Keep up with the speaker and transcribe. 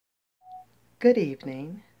Good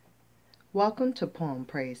evening. Welcome to Poem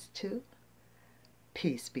Praise 2.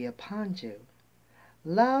 Peace be upon you.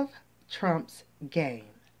 Love Trumps Game,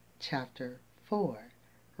 Chapter 4,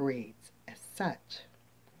 reads as such.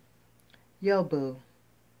 Yo, boo,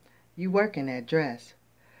 you working that dress.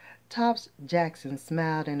 Tops Jackson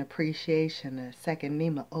smiled in appreciation the second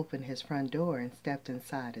Nima opened his front door and stepped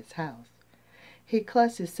inside his house. He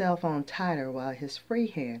clutched his cell phone tighter while his free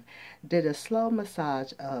hand did a slow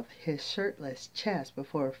massage of his shirtless chest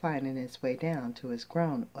before finding its way down to his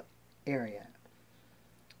groin area.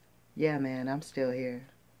 Yeah, man, I'm still here.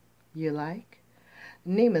 You like?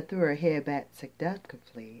 Nima threw her head back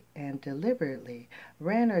seductively and deliberately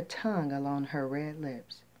ran her tongue along her red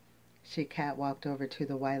lips. She catwalked over to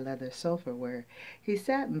the white leather sofa where he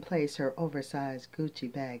sat and placed her oversized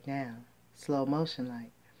Gucci bag down, slow motion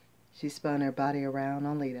like. She spun her body around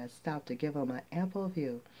only to stop to give him an ample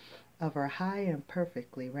view of her high and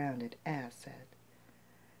perfectly rounded asset.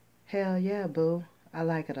 Hell yeah, boo. I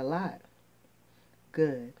like it a lot.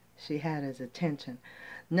 Good. She had his attention.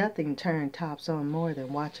 Nothing turned Tops on more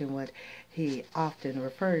than watching what he often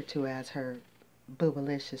referred to as her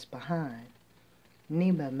boobalicious behind.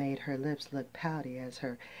 Nima made her lips look pouty as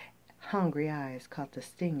her hungry eyes caught the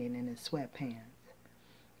stinging in his sweatpants.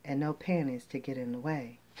 And no panties to get in the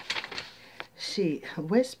way. She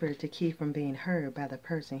whispered to keep from being heard by the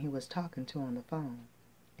person he was talking to on the phone.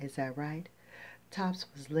 Is that right? Tops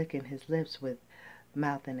was licking his lips with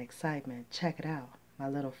mouth in excitement. Check it out. My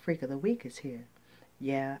little freak of the week is here.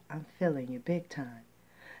 Yeah, I'm feeling you big time.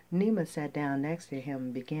 Nima sat down next to him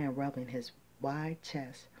and began rubbing his wide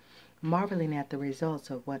chest, marveling at the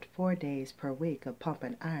results of what 4 days per week of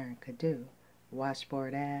pumping iron could do.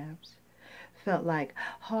 Washboard abs. Felt like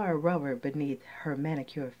hard rubber beneath her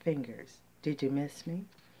manicured fingers. Did you miss me?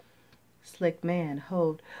 Slick man,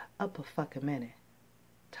 hold up a fucking minute.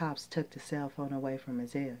 Tops took the cell phone away from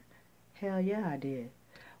his ear. Hell yeah, I did.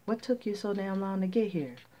 What took you so damn long to get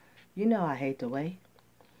here? You know I hate to wait.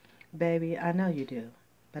 Baby, I know you do.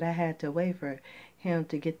 But I had to wait for him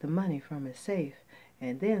to get the money from his safe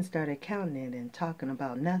and then started counting it and talking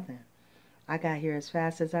about nothing. I got here as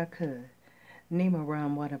fast as I could. Nima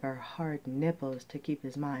rubbed one of her hard nipples to keep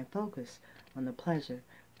his mind focused on the pleasure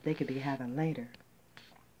they could be having later.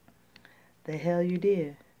 The hell you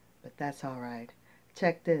did, but that's all right.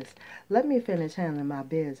 Check this. Let me finish handling my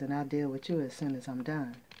biz and I'll deal with you as soon as I'm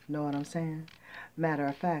done. Know what I'm saying? Matter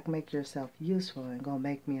of fact, make yourself useful and go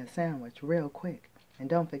make me a sandwich real quick. And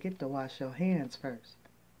don't forget to wash your hands first.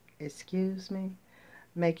 Excuse me?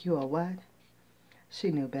 Make you a what? She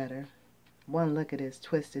knew better. One look at his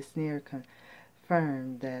twisted sneer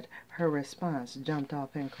confirmed that her response jumped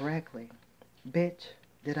off incorrectly. Bitch.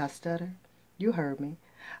 Did I stutter? You heard me.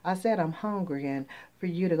 I said I'm hungry and for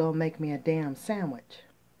you to go make me a damn sandwich.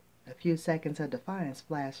 A few seconds of defiance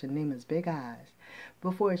flashed in Nima's big eyes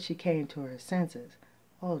before she came to her senses.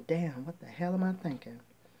 Oh, damn, what the hell am I thinking?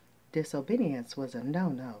 Disobedience was a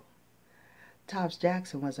no-no. Tops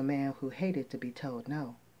Jackson was a man who hated to be told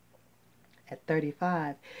no. At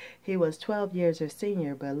 35, he was 12 years her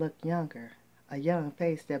senior but looked younger, a young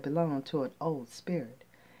face that belonged to an old spirit.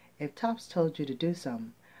 If Tops told you to do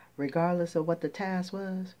something, regardless of what the task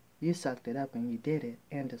was, you sucked it up and you did it.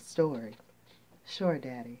 End of story. Sure,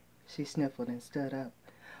 Daddy. She sniffled and stood up.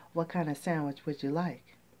 What kind of sandwich would you like?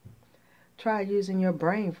 Try using your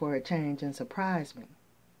brain for a change and surprise me.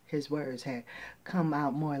 His words had come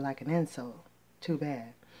out more like an insult. Too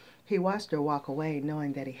bad. He watched her walk away,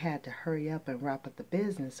 knowing that he had to hurry up and wrap up the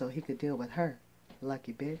business so he could deal with her.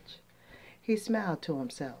 Lucky bitch. He smiled to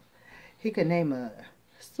himself. He could name a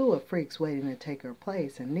slew of freaks waiting to take her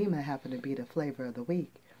place, and Nima happened to be the flavor of the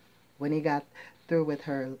week. When he got through with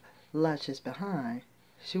her luscious behind,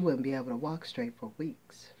 she wouldn't be able to walk straight for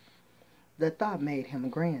weeks. The thought made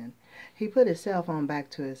him grin. He put his cell phone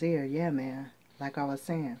back to his ear. Yeah, man, like I was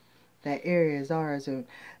saying, that area is ours and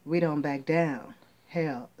we don't back down.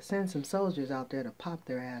 Hell, send some soldiers out there to pop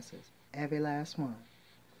their asses, every last one.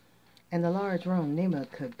 In the large room,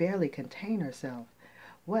 Nima could barely contain herself.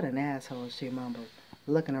 What an asshole, she mumbled,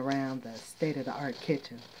 looking around the state-of-the-art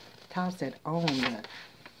kitchen. Tops had owned the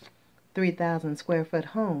 3,000 square foot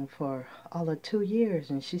home for all of 2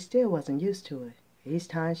 years, and she still wasn't used to it. Each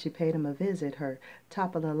time she paid him a visit, her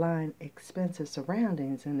top-of-the-line expensive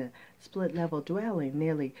surroundings and the split-level dwelling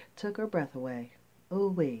nearly took her breath away.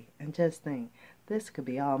 Ooh-wee, and just think, this could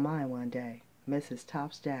be all mine one day. Mrs.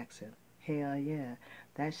 Tops Jackson. Hell yeah,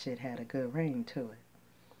 that shit had a good ring to it.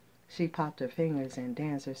 She popped her fingers and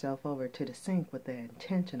danced herself over to the sink with the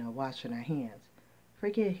intention of washing her hands.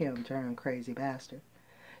 Forget him, darn crazy bastard.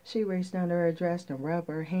 She reached under her dress and rubbed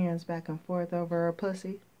her hands back and forth over her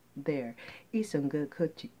pussy. There, eat some good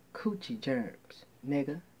coochie germs,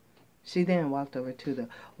 nigga. She then walked over to the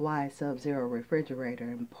wide Sub-Zero refrigerator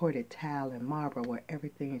and poured a towel and marble where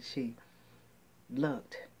everything she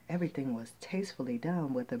looked. Everything was tastefully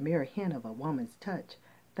done with a mere hint of a woman's touch,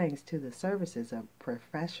 thanks to the services of a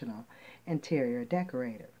professional interior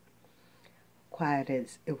decorator. Quiet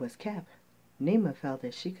as it was kept, Nima felt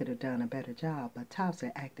that she could have done a better job, but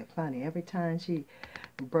Topsy acted funny every time she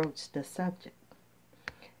broached the subject,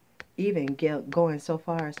 even going so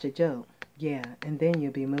far as to joke, "Yeah, and then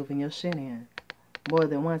you'll be moving your shit in." More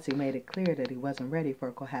than once he made it clear that he wasn't ready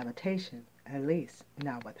for cohabitation, at least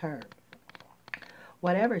not with her.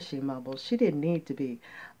 Whatever she mumbled, she didn't need to be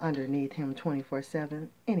underneath him 24/7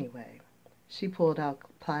 anyway. She pulled out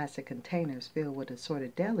plastic containers filled with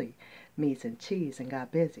assorted deli meats and cheese and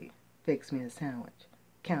got busy. Fix me a sandwich.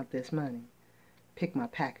 Count this money. Pick my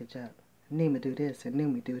package up. Nima do this and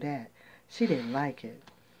Numi do that. She didn't like it.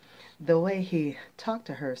 The way he talked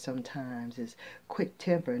to her sometimes, his quick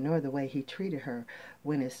temper, nor the way he treated her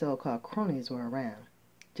when his so-called cronies were around.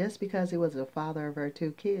 Just because he was the father of her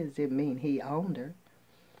 2 kids didn't mean he owned her.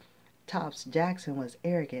 Tops Jackson was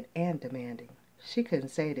arrogant and demanding. She couldn't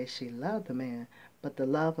say that she loved the man, but the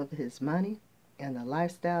love of his money and the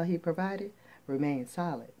lifestyle he provided remained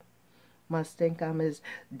solid. Must think I'm his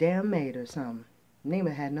damn maid or something.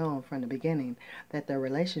 Nima had known from the beginning that their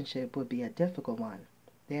relationship would be a difficult one.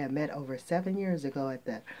 They had met over 7 years ago at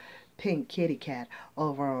the Pink Kitty Cat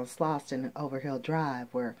over on Slauson Overhill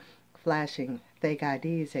Drive, where flashing fake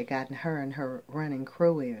IDs had gotten her and her running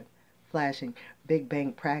crew in, flashing big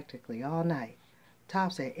bank practically all night.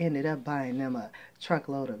 Tops had ended up buying them a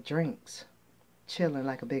truckload of drinks, chilling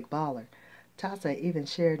like a big baller. Tops had even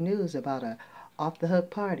shared news about a off-the-hook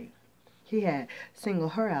party. He had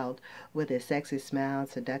singled her out with his sexy smile and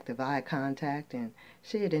seductive eye contact, and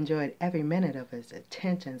she had enjoyed every minute of his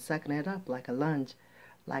attention, sucking it up like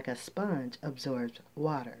a sponge absorbs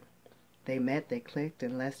water. They met, they clicked,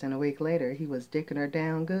 and less than a week later he was dicking her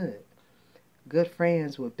down good. Good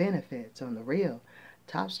friends with benefits on the real.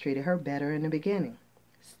 Tops treated her better in the beginning.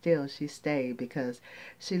 Still, she stayed because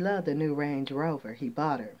she loved the new Range Rover he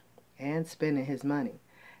bought her, and spending his money.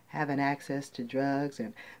 Having access to drugs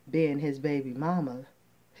and being his baby mama,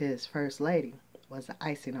 his first lady, was the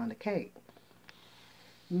icing on the cake.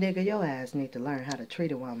 Nigga, your ass need to learn how to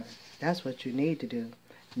treat a woman. That's what you need to do.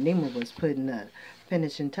 Nima was putting the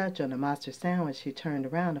finishing touch on the monster sandwich. She turned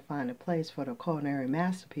around to find a place for the culinary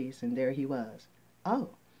masterpiece, and there he was. Oh.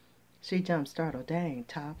 She jumped startled. Dang,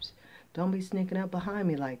 Tops. Don't be sneaking up behind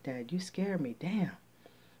me like that. You scared me. Damn.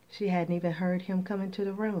 She hadn't even heard him come into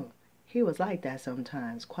the room. He was like that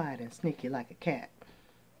sometimes, quiet and sneaky like a cat.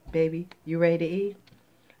 Baby, you ready to eat?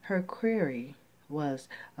 Her query was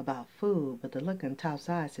about food, but the look in Top's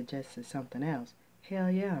eyes suggested something else.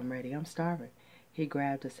 Hell yeah, I'm ready. I'm starving. He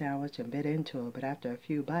grabbed the sandwich and bit into it, but after a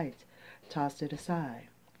few bites, tossed it aside.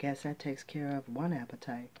 Guess that takes care of one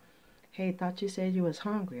appetite. Hey, thought you said you was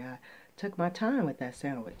hungry. I took my time with that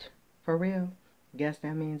sandwich. For real? Guess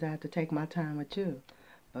that means I have to take my time with you.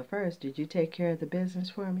 But first, did you take care of the business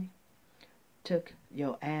for me? Took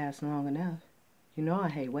your ass long enough. You know I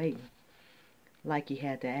hate waiting. Like you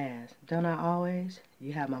had to ask. Don't I always?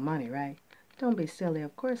 You have my money, right? Don't be silly.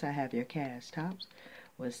 Of course I have your cash. Tops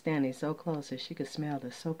was standing so close that she could smell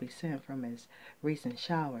the soapy scent from his recent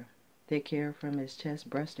shower. Thick hair from his chest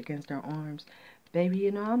brushed against her arms. Baby,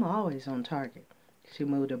 you know I'm always on target. She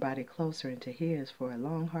moved her body closer into his for a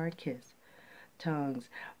long, hard kiss. Tongues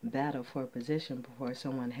battled for position before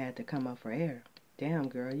someone had to come up for air. Damn,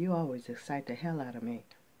 girl, you always excite the hell out of me.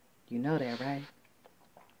 You know that, right?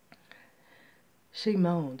 She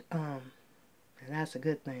moaned, and that's a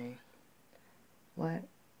good thing. What?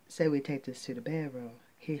 Say we take this to the bedroom.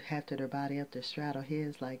 He hefted her body up to straddle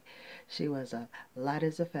his like she was light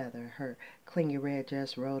as a feather. Her clingy red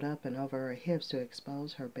dress rolled up and over her hips to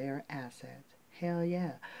expose her bare assets. Hell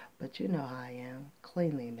yeah, but you know how I am.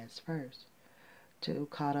 Cleanliness first. Too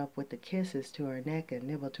caught up with the kisses to her neck and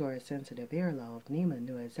nibble to her sensitive earlobe, Nima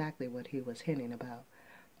knew exactly what he was hinting about.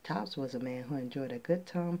 Tops was a man who enjoyed a good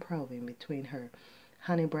tongue probing between her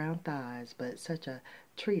honey brown thighs, but such a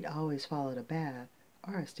treat always followed a bath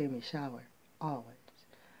or a steamy shower. Always.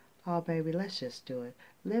 Oh, baby, let's just do it.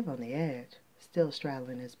 Live on the edge. Still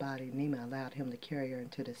straddling his body, Nima allowed him to carry her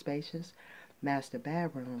into the spacious master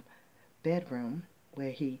bedroom,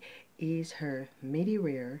 where he eased her meaty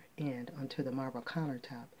rear end onto the marble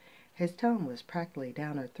countertop. His tongue was practically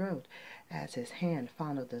down her throat as his hand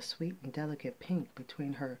fondled the sweet and delicate pink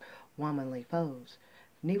between her womanly folds.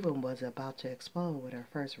 Neva was about to explode with her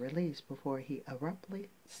first release before he abruptly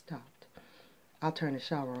stopped. I'll turn the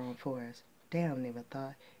shower on for us. Damn, Neva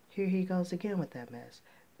thought. Here he goes again with that mess.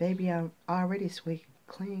 Baby, I'm already squeaky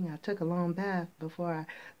clean. I took a long bath before I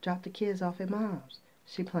dropped the kids off at Mom's.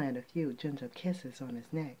 She planted a few gentle kisses on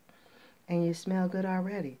his neck. And you smell good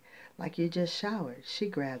already, like you just showered. She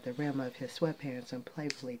grabbed the rim of his sweatpants and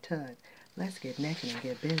playfully tugged. Let's get naked and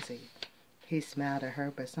get busy. He smiled at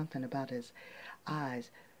her, but something about his eyes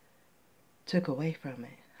took away from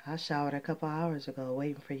it. I showered a couple hours ago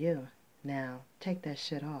waiting for you. Now, take that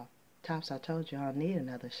shit off. Tops, I told you I don't need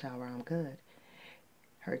another shower. I'm good.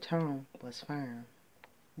 Her tone was firm.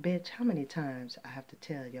 Bitch, how many times I have to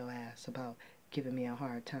tell your ass about giving me a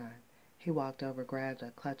hard time? He walked over, grabbed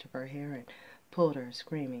a clutch of her hair, and pulled her,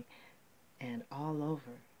 screaming, and all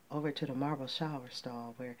over to the marble shower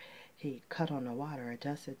stall, where he cut on the water,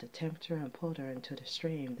 adjusted the temperature, and pulled her into the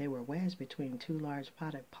stream. They were wedged between two large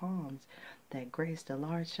potted palms that graced the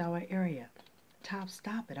large shower area. Top,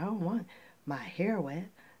 stop it. I don't want my hair wet.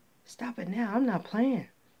 Stop it now. I'm not playing.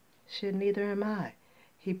 Shit, neither am I.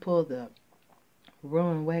 He pulled the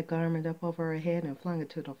ruined wet garment up over her head and flung it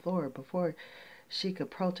to the floor. Before she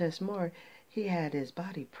could protest more, he had his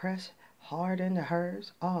body pressed hard into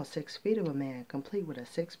hers, all 6 feet of a man, complete with a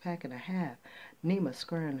six-pack and a half. Nima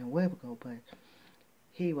squirmed and wiggled, but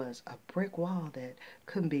he was a brick wall that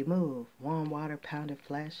couldn't be moved. Warm water pounded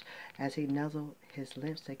flesh as he nuzzled his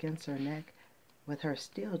lips against her neck, with her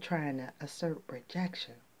still trying to assert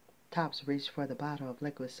rejection. Tops reached for the bottle of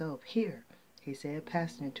liquid soap. Here, he said,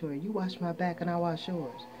 passing it to her. You wash my back and I wash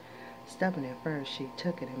yours. Stubborn at first, she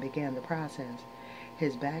took it and began the process.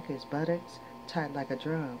 His back, his buttocks, tight like a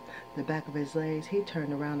drum. The back of his legs, he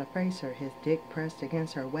turned around to face her, his dick pressed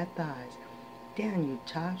against her wet thighs. Damn you,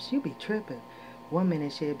 Tops, you be tripping. 1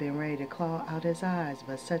 minute she had been ready to claw out his eyes,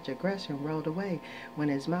 but such aggression rolled away when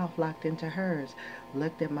his mouth locked into hers.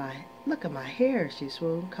 Look at my hair, she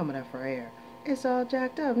swooned, coming up for air. It's all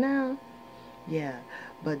jacked up now. Yeah,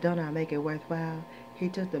 but don't I make it worthwhile? He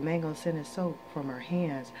took the mango-scented soap from her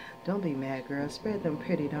hands. Don't be mad, girl. Spread them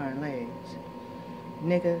pretty darn legs.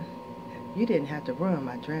 Nigga, you didn't have to ruin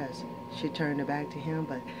my dress. She turned her back to him,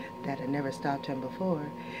 but that had never stopped him before.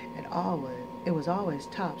 It was always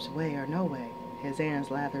Tops' way or no way. His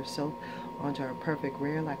hands lathered soap onto her perfect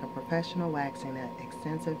rear like a professional waxing an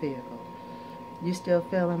extensive vehicle. You still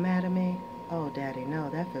feeling mad at me? Oh, Daddy, no,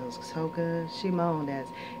 that feels so good. She moaned as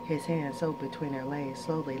his hand soaked between her legs,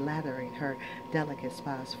 slowly lathering her delicate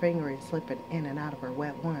spots, fingering slipping in and out of her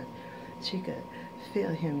wet one. She could feel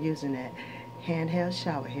him using that handheld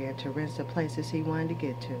shower head to rinse the places he wanted to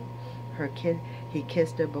get to. He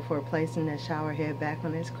kissed her before placing the shower head back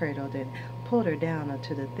on his cradle, then pulled her down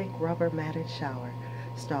onto the thick rubber matted shower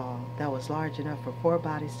stall that was large enough for 4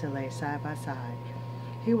 bodies to lay side by side.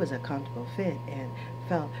 He was a comfortable fit and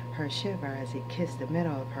felt her shiver as he kissed the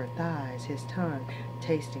middle of her thighs, his tongue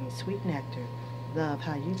tasting sweet nectar. Love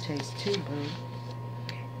how you taste too, boo.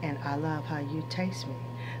 And I love how you taste me.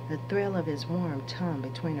 The thrill of his warm tongue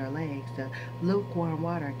between her legs, the lukewarm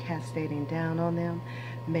water cascading down on them,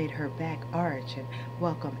 made her back arch and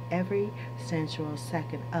welcome every sensual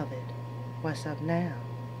second of it. What's up now?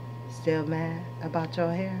 Still mad about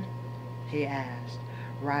your hair? He asked,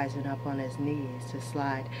 rising up on his knees to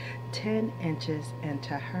slide 10 inches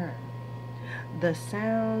into her. The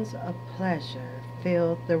sounds of pleasure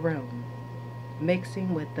filled the room,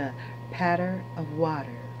 mixing with the patter of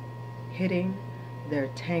water hitting their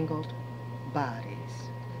tangled bodies.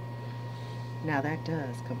 Now that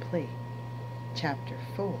does complete Chapter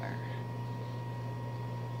 4.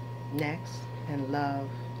 Next, in Love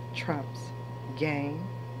Trumps Game,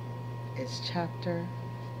 is Chapter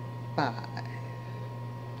 5.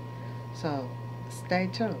 So stay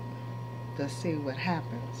tuned to see what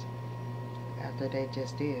happens after they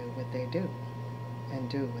just did what they do and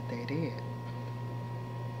do what they did.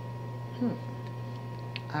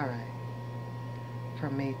 Alright.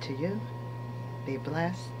 From me to you, be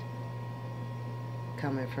blessed.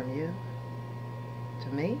 Coming from you to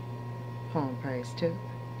me, Poem Praise 2.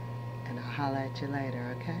 And I'll holler at you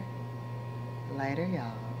later, okay? Later,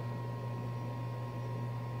 y'all.